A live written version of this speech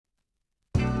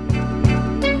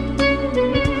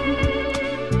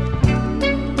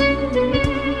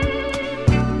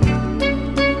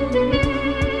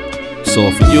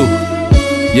You,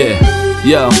 yeah,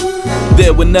 yo.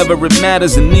 There whenever it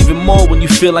matters, and even more when you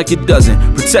feel like it doesn't.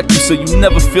 Protect you so you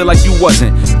never feel like you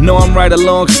wasn't. Know I'm right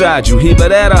alongside you. Either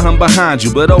that or I'm behind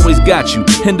you, but always got you.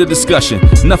 End the discussion,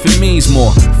 nothing means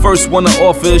more. First one to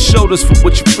offer is shoulders for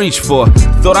what you reach for.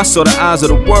 Thought I saw the eyes of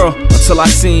the world until I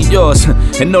seen yours.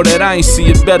 And know that I ain't see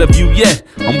a better view yet.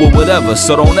 I'm with whatever,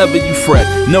 so don't ever you fret.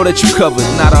 Know that you covered,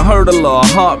 not a hurt or law, a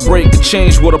heartbreak, a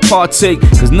change what a partake.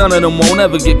 Cause none of them won't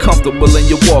ever get comfortable in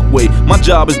your walkway. My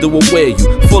job is to aware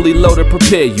you, fully loaded,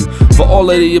 prepare you for all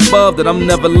of the above that I'm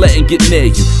never letting get near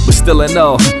you. But still in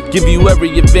all, give you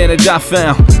every advantage I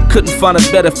found. Couldn't find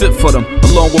a better fit for them,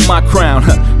 along with my crown.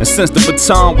 And since the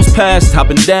baton was passed,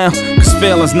 hopping down. Cause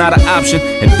failing's not an option,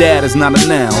 and dad is not a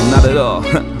noun, not at all.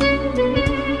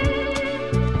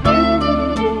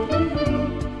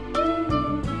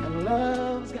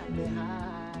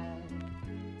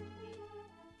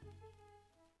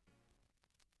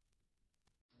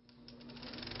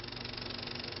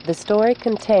 The story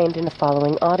contained in the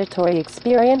following auditory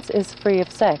experience is free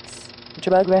of sex,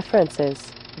 drug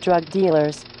references, drug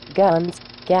dealers, guns,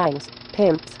 gangs,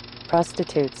 pimps,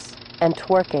 prostitutes, and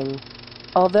twerking.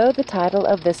 Although the title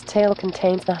of this tale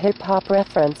contains the hip-hop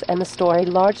reference and the story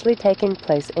largely taking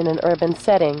place in an urban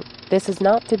setting, this is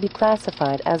not to be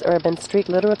classified as urban street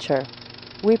literature.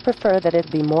 We prefer that it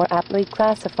be more aptly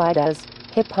classified as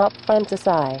hip-hop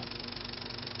fantasy.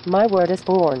 My word is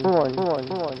born.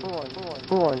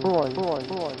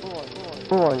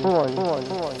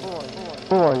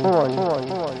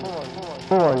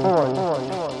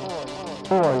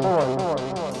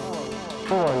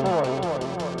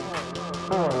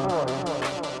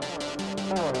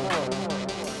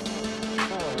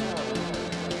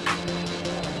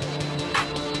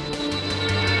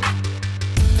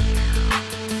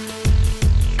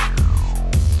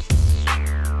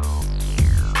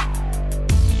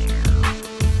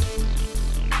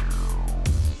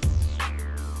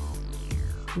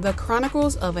 The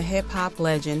Chronicles of a Hip-Hop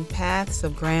Legend, Paths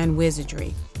of Grand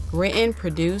Wizardry. Written,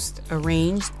 produced,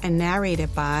 arranged, and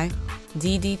narrated by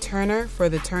D.D. Turner for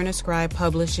the Turner Scribe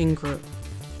Publishing Group.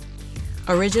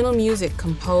 Original music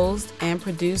composed and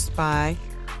produced by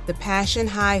The Passion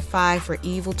Hi-Fi for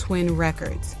Evil Twin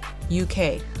Records,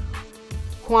 UK.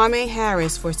 Kwame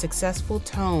Harris for Successful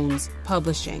Tones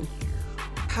Publishing.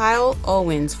 Kyle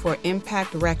Owens for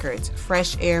Impact Records,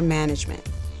 Fresh Air Management.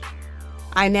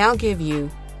 I now give you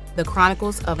The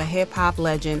Chronicles of a Hip-Hop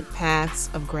Legend, Paths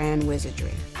of Grand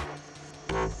Wizardry.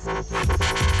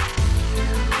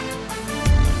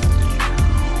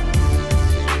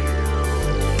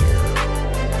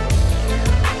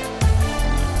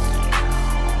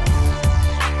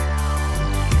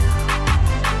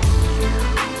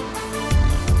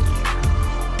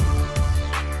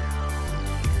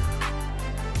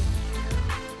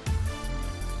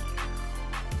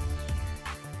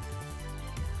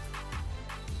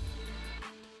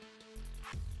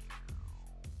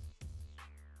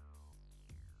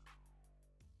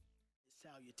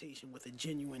 With a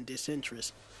genuine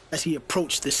disinterest as he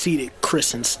approached the seated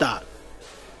Chris and Stock.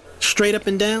 Straight up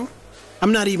and down,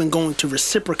 I'm not even going to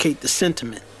reciprocate the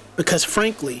sentiment because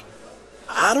frankly,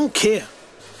 I don't care.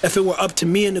 If it were up to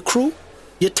me and the crew,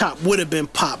 your top would have been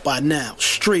popped by now,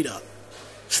 straight up,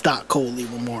 Stock coldly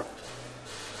remarked.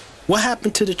 What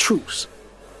happened to the truce?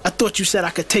 I thought you said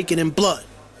I could take it in blood,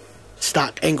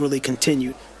 Stock angrily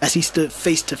continued as he stood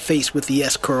face to face with the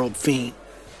S-curled fiend.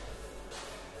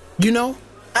 You know,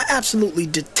 I absolutely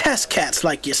detest cats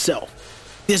like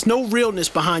yourself. There's no realness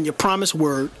behind your promised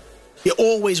word. You're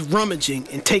always rummaging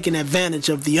and taking advantage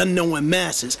of the unknowing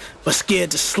masses, but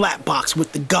scared to slapbox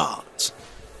with the gods.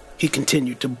 He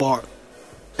continued to bark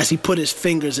as he put his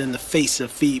fingers in the face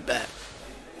of Feedback.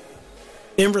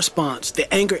 In response,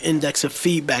 the anger index of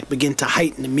Feedback began to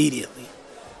heighten immediately.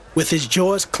 With his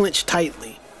jaws clenched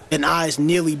tightly and eyes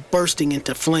nearly bursting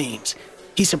into flames,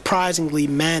 he surprisingly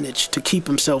managed to keep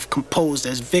himself composed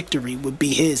as victory would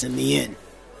be his in the end.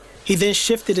 He then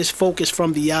shifted his focus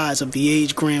from the eyes of the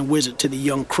aged Grand Wizard to the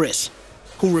young Chris,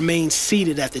 who remained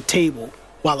seated at the table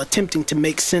while attempting to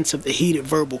make sense of the heated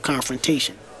verbal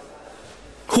confrontation.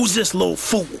 Who's this little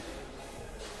fool?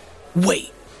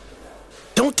 Wait,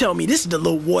 don't tell me this is the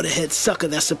little waterhead sucker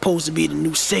that's supposed to be the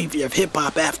new savior of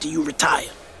hip-hop after you retire.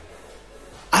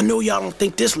 I know y'all don't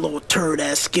think this little turd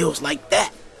has skills like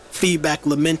that. Feedback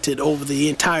lamented over the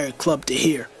entire club to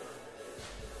hear.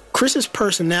 Chris's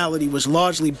personality was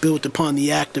largely built upon the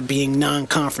act of being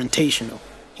non-confrontational.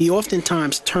 He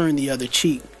oftentimes turned the other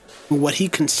cheek when what he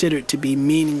considered to be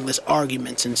meaningless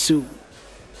arguments ensued.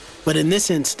 But in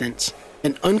this instance,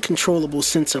 an uncontrollable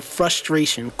sense of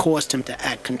frustration caused him to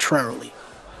act contrarily.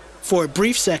 For a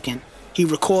brief second, he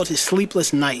recalled his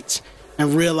sleepless nights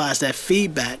and realized that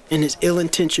feedback and his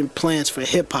ill-intentioned plans for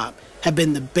hip-hop had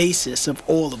been the basis of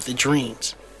all of the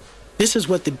dreams. This is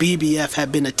what the BBF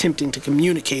had been attempting to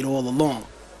communicate all along.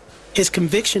 His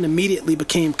conviction immediately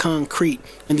became concrete,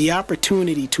 and the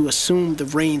opportunity to assume the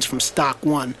reins from Stock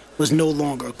 1 was no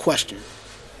longer a question.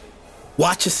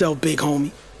 "Watch yourself, big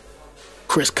homie,"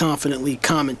 Chris confidently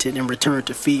commented in return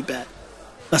to feedback.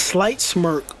 A slight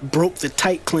smirk broke the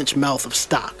tight-clenched mouth of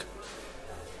Stock.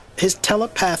 His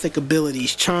telepathic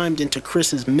abilities chimed into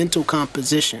Chris's mental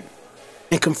composition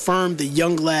and confirmed the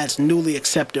young lad's newly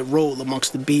accepted role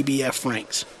amongst the BBF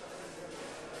ranks.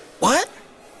 "What?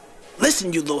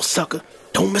 Listen, you little sucker,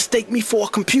 don't mistake me for a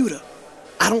computer.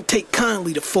 I don't take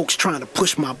kindly to folks trying to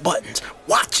push my buttons.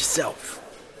 Watch yourself.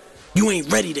 You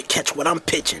ain't ready to catch what I'm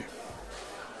pitching."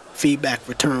 Feedback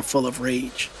returned full of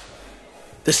rage.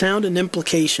 The sound and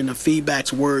implication of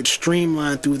Feedback's words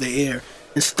streamlined through the air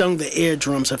and stung the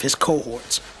eardrums of his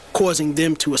cohorts, causing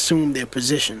them to assume their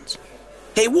positions.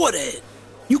 "Hey, Waterhead,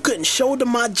 you couldn't shoulder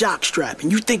my jockstrap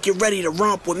and you think you're ready to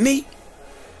romp with me?"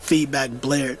 Feedback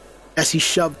blared as he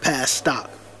shoved past Stock.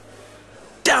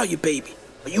 "Dahlia, baby,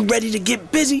 are you ready to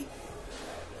get busy?"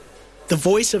 The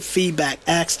voice of Feedback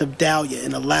asked of Dahlia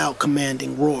in a loud,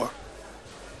 commanding roar.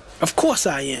 "Of course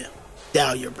I am,"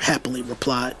 Dahlia happily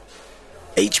replied.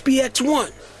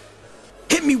 "HBX1,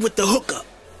 hit me with the hookup,"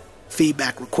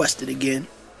 Feedback requested again.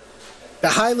 The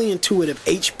highly intuitive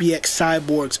HBX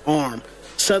cyborg's arm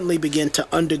suddenly began to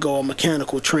undergo a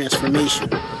mechanical transformation,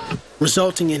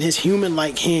 resulting in his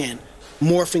human-like hand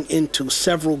morphing into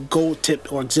several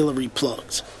gold-tipped auxiliary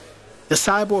plugs. The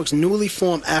cyborg's newly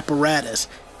formed apparatus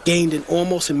gained an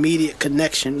almost immediate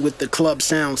connection with the club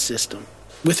sound system.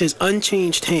 With his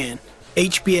unchanged hand,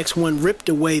 HBX1 ripped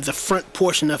away the front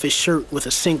portion of his shirt with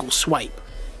a single swipe.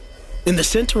 In the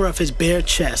center of his bare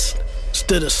chest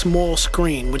stood a small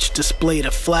screen which displayed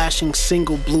a flashing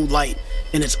single blue light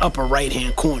in its upper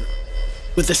right-hand corner.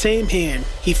 With the same hand,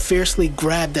 he fiercely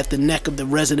grabbed at the neck of the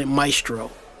resident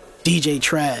maestro, DJ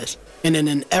Traz, and in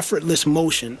an effortless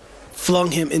motion,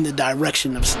 flung him in the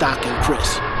direction of Stock and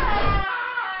Chris.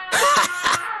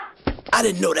 "I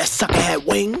didn't know that sucker had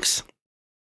wings."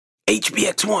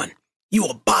 "HBX1, you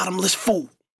a bottomless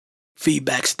fool,"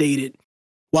 Feedback stated,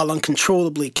 while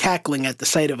uncontrollably cackling at the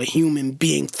sight of a human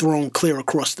being thrown clear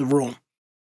across the room.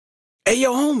 "Hey,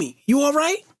 yo, homie, you all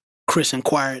right?" Chris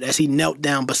inquired as he knelt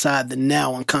down beside the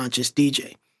now unconscious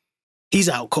DJ. "He's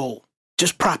out cold.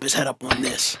 Just prop his head up on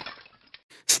this,"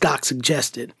 Stock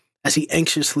suggested as he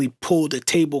anxiously pulled a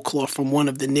tablecloth from one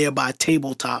of the nearby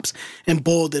tabletops and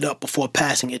boiled it up before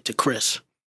passing it to Chris.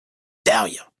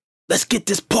 "Dahlia, let's get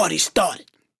this party started."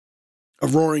 A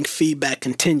roaring Feedback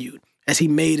continued as he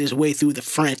made his way through the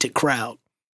frantic crowd.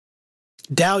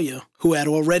 Dahlia, who had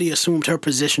already assumed her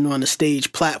position on the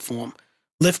stage platform,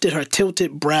 lifted her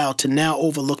tilted brow to now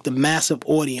overlook the massive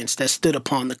audience that stood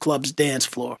upon the club's dance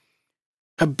floor.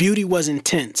 Her beauty was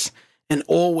intense and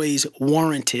always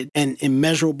warranted an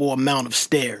immeasurable amount of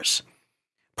stares,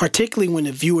 particularly when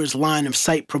the viewer's line of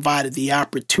sight provided the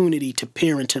opportunity to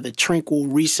peer into the tranquil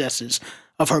recesses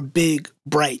of her big,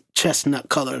 bright,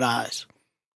 chestnut-colored eyes.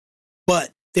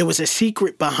 But there was a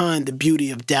secret behind the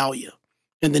beauty of Dahlia,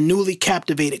 and the newly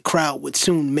captivated crowd would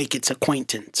soon make its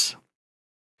acquaintance.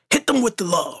 "Hit them with the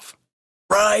love.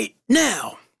 Right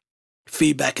now,"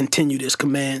 Feedback continued his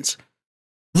commands.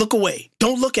 "Look away.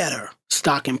 Don't look at her,"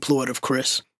 Stock implored of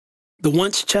Chris. The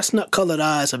once chestnut-colored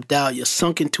eyes of Dahlia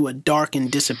sunk into a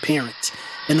darkened disappearance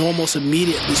and almost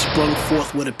immediately sprung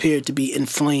forth what appeared to be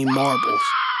inflamed marbles.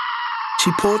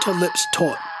 She pulled her lips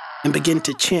taut and began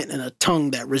to chant in a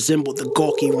tongue that resembled the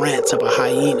gawky rants of a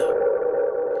hyena.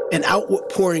 An outward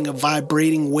pouring of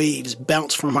vibrating waves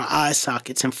bounced from her eye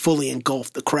sockets and fully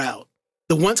engulfed the crowd.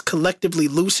 The once collectively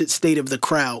lucid state of the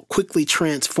crowd quickly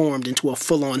transformed into a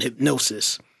full-on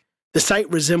hypnosis. The sight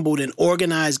resembled an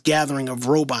organized gathering of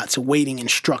robots awaiting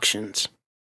instructions.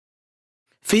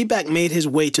 Feedback made his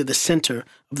way to the center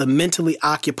of the mentally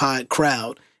occupied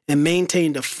crowd and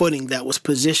maintained a footing that was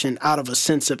positioned out of a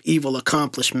sense of evil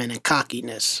accomplishment and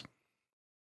cockiness.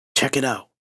 "Check it out,"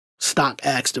 Stock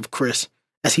asked of Chris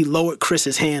as he lowered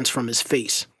Chris's hands from his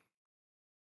face.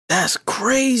 "That's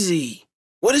crazy.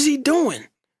 What is he doing?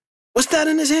 What's that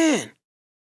in his hand?"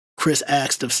 Chris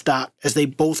asked of Stock as they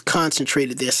both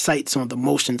concentrated their sights on the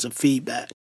motions of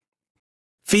Feedback.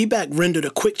 Feedback rendered a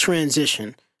quick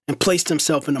transition and placed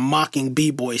himself in a mocking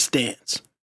b-boy stance.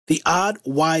 The odd,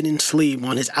 widened sleeve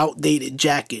on his outdated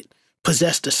jacket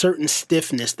possessed a certain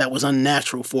stiffness that was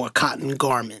unnatural for a cotton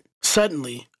garment.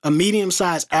 Suddenly, a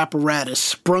medium-sized apparatus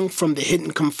sprung from the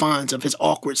hidden confines of his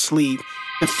awkward sleeve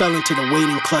and fell into the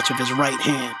waiting clutch of his right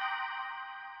hand.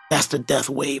 That's the Death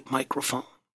Wave microphone.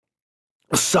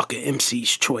 A sucker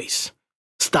MC's choice,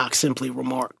 Stock simply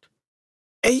remarked.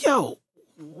 Hey, yo,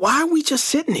 why are we just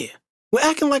sitting here? We're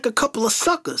acting like a couple of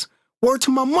suckers. Word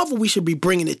to my mother we should be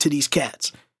bringing it to these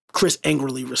cats, Chris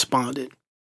angrily responded.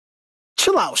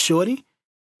 Chill out, shorty.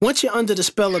 Once you're under the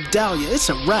spell of Dahlia, it's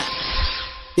a wrap.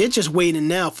 They're just waiting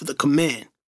now for the command.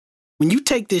 When you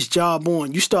take this job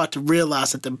on, you start to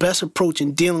realize that the best approach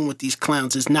in dealing with these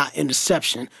clowns is not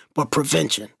interception, but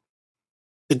prevention,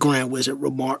 the Grand Wizard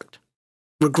remarked,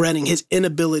 regretting his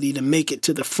inability to make it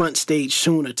to the front stage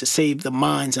sooner to save the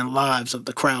minds and lives of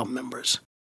the crowd members.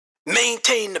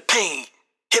 Maintain the pain.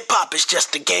 Hip-hop is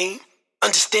just a game.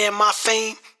 Understand my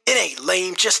fame? It ain't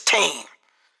lame, just tame.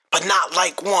 But not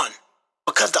like one,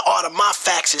 because the art of my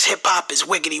facts is hip-hop is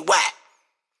wiggity whack.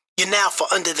 You're now for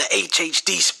under the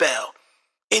HHD spell.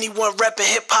 Anyone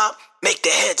reppin' hip-hop, make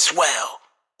their head swell.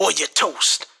 Or your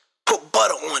toast. Put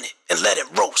butter on it and let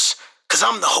it roast, cause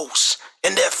I'm the host.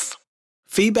 And if...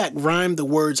 Feedback rhymed the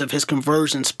words of his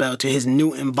conversion spell to his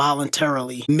new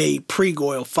involuntarily made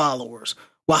Pregoil followers,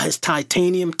 while his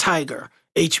Titanium Tiger,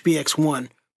 HBX1,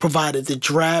 provided the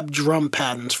drab drum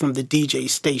patterns from the DJ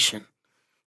station.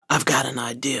 I've got an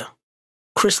idea.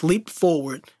 Chris leaped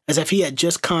forward as if he had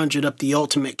just conjured up the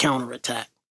ultimate counterattack.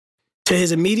 To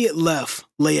his immediate left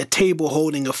lay a table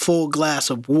holding a full glass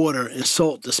of water and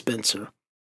salt dispenser.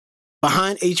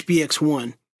 Behind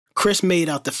HBX1, Chris made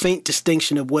out the faint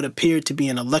distinction of what appeared to be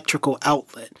an electrical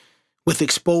outlet with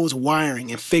exposed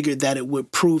wiring and figured that it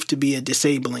would prove to be a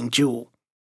disabling jewel.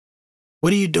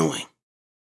 What are you doing?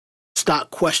 Stock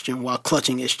questioned while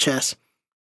clutching his chest,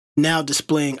 now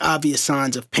displaying obvious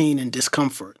signs of pain and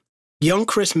discomfort. Young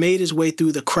Chris made his way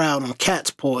through the crowd on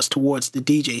cat's paws towards the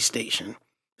DJ station.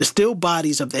 The still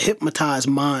bodies of the hypnotized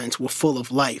minds were full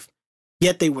of life,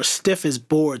 yet they were stiff as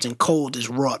boards and cold as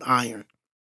wrought iron.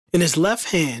 In his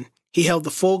left hand, he held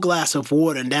the full glass of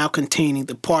water now containing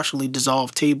the partially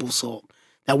dissolved table salt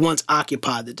that once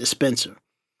occupied the dispenser.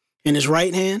 In his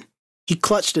right hand, he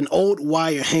clutched an old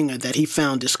wire hanger that he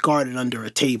found discarded under a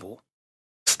table.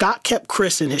 Stock kept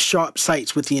Chris in his sharp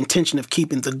sights with the intention of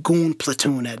keeping the goon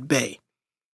platoon at bay.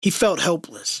 He felt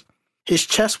helpless. His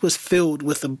chest was filled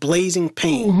with a blazing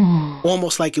pain,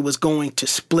 almost like it was going to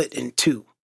split in two.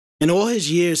 In all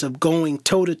his years of going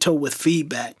toe-to-toe with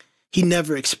Feedback, he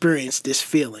never experienced this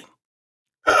feeling.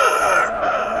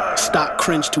 Stock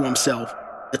cringed to himself,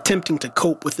 attempting to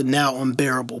cope with the now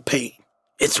unbearable pain.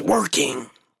 It's working,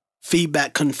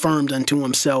 Feedback confirmed unto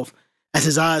himself as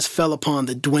his eyes fell upon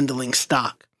the dwindling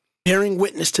Stock. Bearing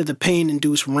witness to the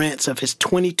pain-induced rants of his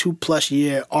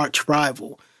 22-plus-year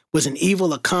arch-rival was an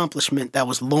evil accomplishment that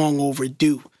was long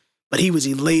overdue, but he was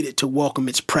elated to welcome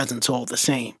its presence all the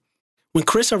same. When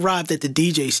Chris arrived at the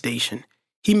DJ station,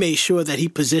 he made sure that he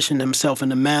positioned himself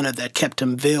in a manner that kept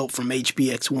him veiled from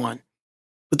HBX1.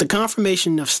 With the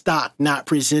confirmation of Stock not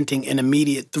presenting an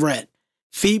immediate threat,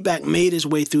 Feedback made his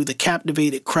way through the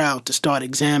captivated crowd to start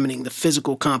examining the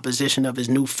physical composition of his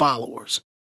new followers,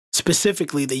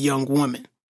 specifically the young woman.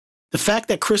 The fact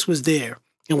that Chris was there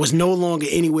and was no longer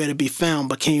anywhere to be found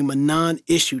became a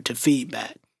non-issue to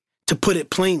Feedback. To put it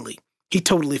plainly, he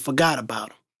totally forgot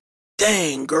about him.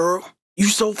 Dang, girl, you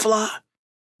so fly?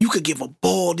 You could give a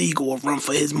bald eagle a run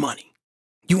for his money.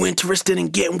 You interested in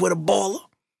getting with a baller?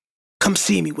 Come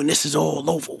see me when this is all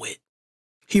over with,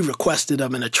 he requested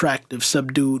of an attractive,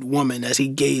 subdued woman as he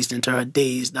gazed into her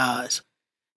dazed eyes.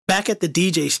 Back at the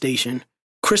DJ station,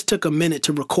 Chris took a minute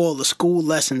to recall the school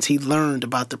lessons he learned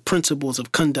about the principles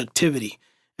of conductivity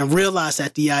and realized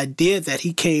that the idea that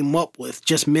he came up with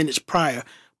just minutes prior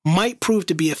might prove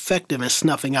to be effective in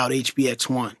snuffing out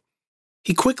HBX1.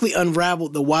 He quickly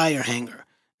unraveled the wire hanger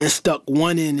and stuck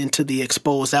one end into the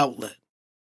exposed outlet.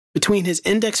 Between his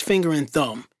index finger and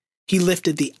thumb, he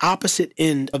lifted the opposite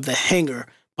end of the hanger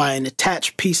by an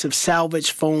attached piece of salvaged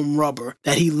foam rubber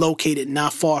that he located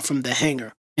not far from the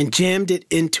hanger and jammed it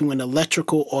into an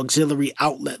electrical auxiliary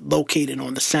outlet located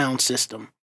on the sound system.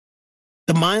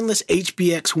 The mindless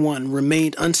HBX1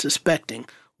 remained unsuspecting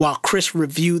while Chris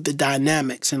reviewed the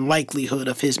dynamics and likelihood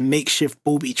of his makeshift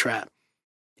booby trap.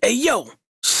 Hey yo,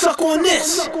 suck on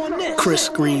this! Chris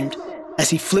screamed as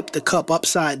he flipped the cup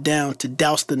upside down to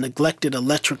douse the neglected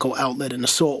electrical outlet in a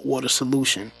saltwater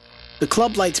solution. The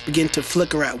club lights began to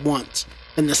flicker at once,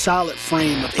 and the solid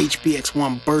frame of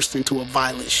HBX1 burst into a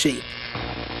violent shape.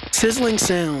 Sizzling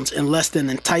sounds and less than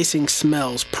enticing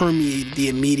smells permeated the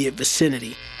immediate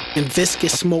vicinity, and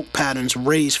viscous smoke patterns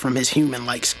raised from his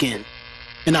human-like skin.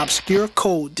 An obscure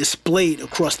code displayed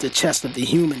across the chest of the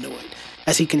humanoid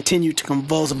as he continued to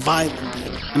convulse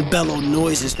violently and bellow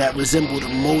noises that resembled a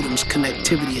modem's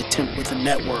connectivity attempt with a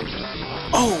network.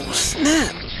 Oh,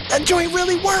 snap! That joint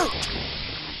really worked,"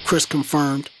 Chris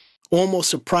confirmed, almost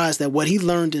surprised that what he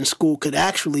learned in school could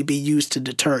actually be used to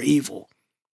deter evil.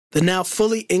 The now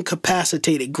fully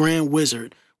incapacitated Grand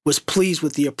Wizard was pleased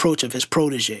with the approach of his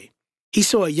protege. He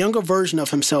saw a younger version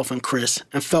of himself in Chris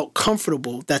and felt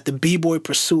comfortable that the b-boy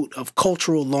pursuit of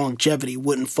cultural longevity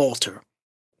wouldn't falter.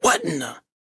 "What in the...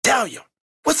 Dahlia,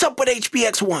 what's up with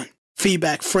HBX1?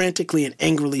 Feedback frantically and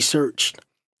angrily searched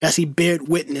as he bared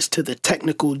witness to the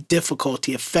technical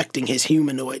difficulty affecting his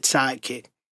humanoid sidekick.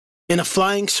 In a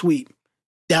flying sweep,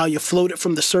 Dahlia floated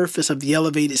from the surface of the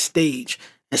elevated stage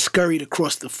and scurried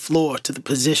across the floor to the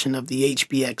position of the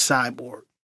HBX cyborg.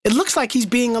 "It looks like he's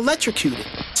being electrocuted.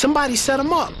 Somebody set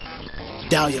him up,"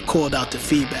 Dahlia called out to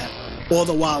Feedback, all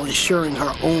the while ensuring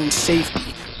her own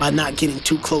safety by not getting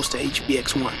too close to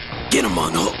HBX1. "Get him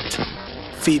unhooked,"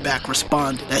 Feedback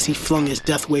responded as he flung his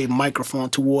Deathwave microphone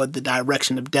toward the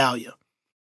direction of Dahlia.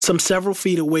 Some several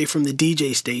feet away from the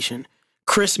DJ station,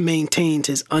 Chris maintained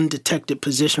his undetected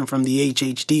position from the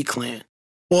HHD clan,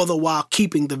 all the while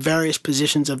keeping the various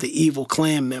positions of the evil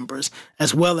clan members,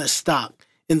 as well as Stock,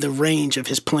 in the range of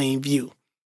his plain view.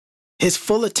 His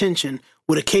full attention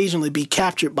would occasionally be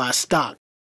captured by Stock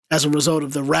as a result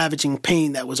of the ravaging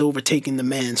pain that was overtaking the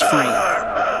man's frame.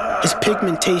 His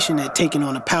pigmentation had taken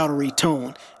on a powdery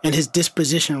tone, and his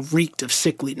disposition reeked of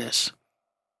sickliness.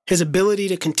 His ability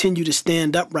to continue to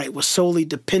stand upright was solely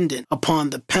dependent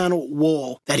upon the paneled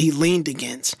wall that he leaned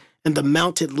against and the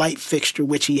mounted light fixture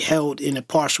which he held in a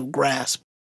partial grasp.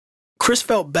 Chris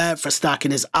felt bad for Stock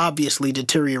in his obviously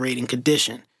deteriorating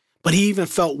condition, but he even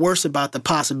felt worse about the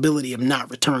possibility of not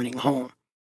returning home.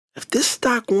 If this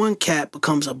Stock 1 cat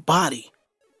becomes a body,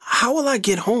 how will I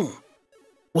get home?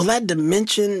 Will that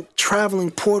dimension traveling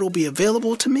portal be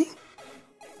available to me?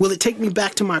 Will it take me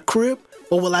back to my crib,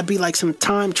 or will I be like some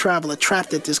time traveler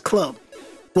trapped at this club?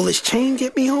 Will his chain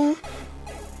get me home?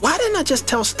 Why didn't I just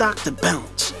tell Stock to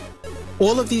bounce?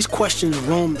 All of these questions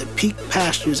roamed the peak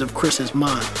pastures of Chris's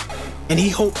mind, and he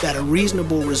hoped that a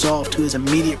reasonable resolve to his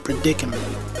immediate predicament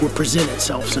would present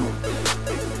itself soon.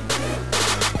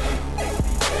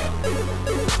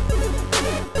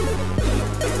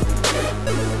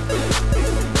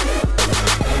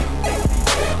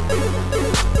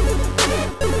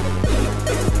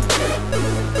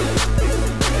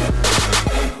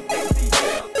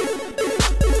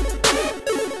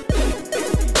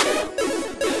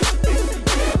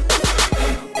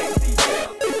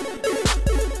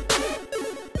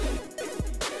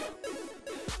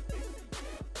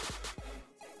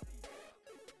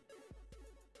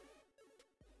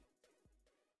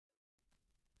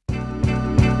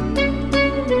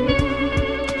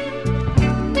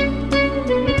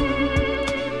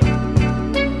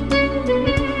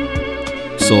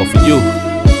 All for you,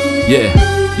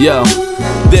 yeah, yo.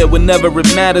 There whenever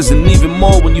it matters, and even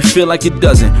more when you feel like it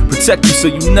doesn't. Protect you so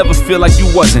you never feel like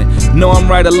you wasn't. Know I'm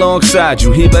right alongside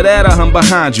you, here but at I'm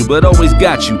behind you, but always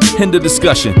got you. End of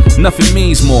discussion, nothing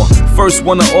means more. First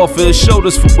one to offer is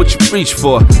shoulders for what you reach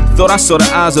for. Thought I saw the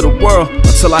eyes of the world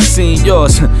until I seen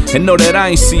yours. And know that I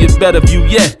ain't see a better view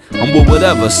yet. I'm with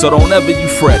whatever, so don't ever you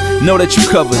fret. Know that you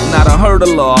covered, not a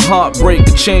hurdle or a heartbreak.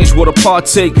 A change what a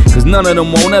partake, cause none of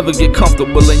them won't ever get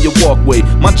comfortable in your walkway.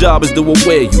 My job is to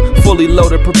aware you, fully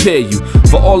loaded, prepare you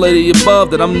for all of the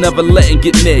above that I'm never letting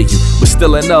get near you. But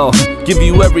still in all, give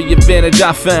you every advantage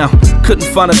I found. Couldn't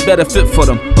find a better fit for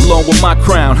them, along with my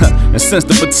crown. And since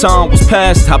the baton was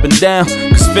passed, I've been down,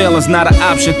 cause failing's not an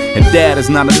option, and dad is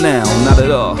not a noun, not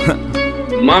at all.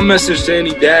 My message to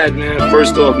any dad, man,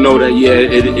 first off, know that, yeah,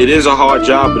 it is a hard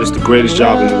job, but it's the greatest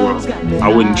job in the world.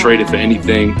 I wouldn't trade it for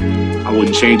anything. I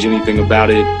wouldn't change anything about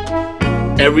it.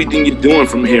 Everything you're doing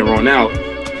from here on out,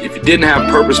 if it didn't have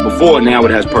purpose before, now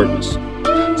it has purpose.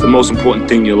 It's the most important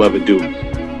thing you'll ever do.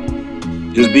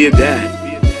 Just be a dad.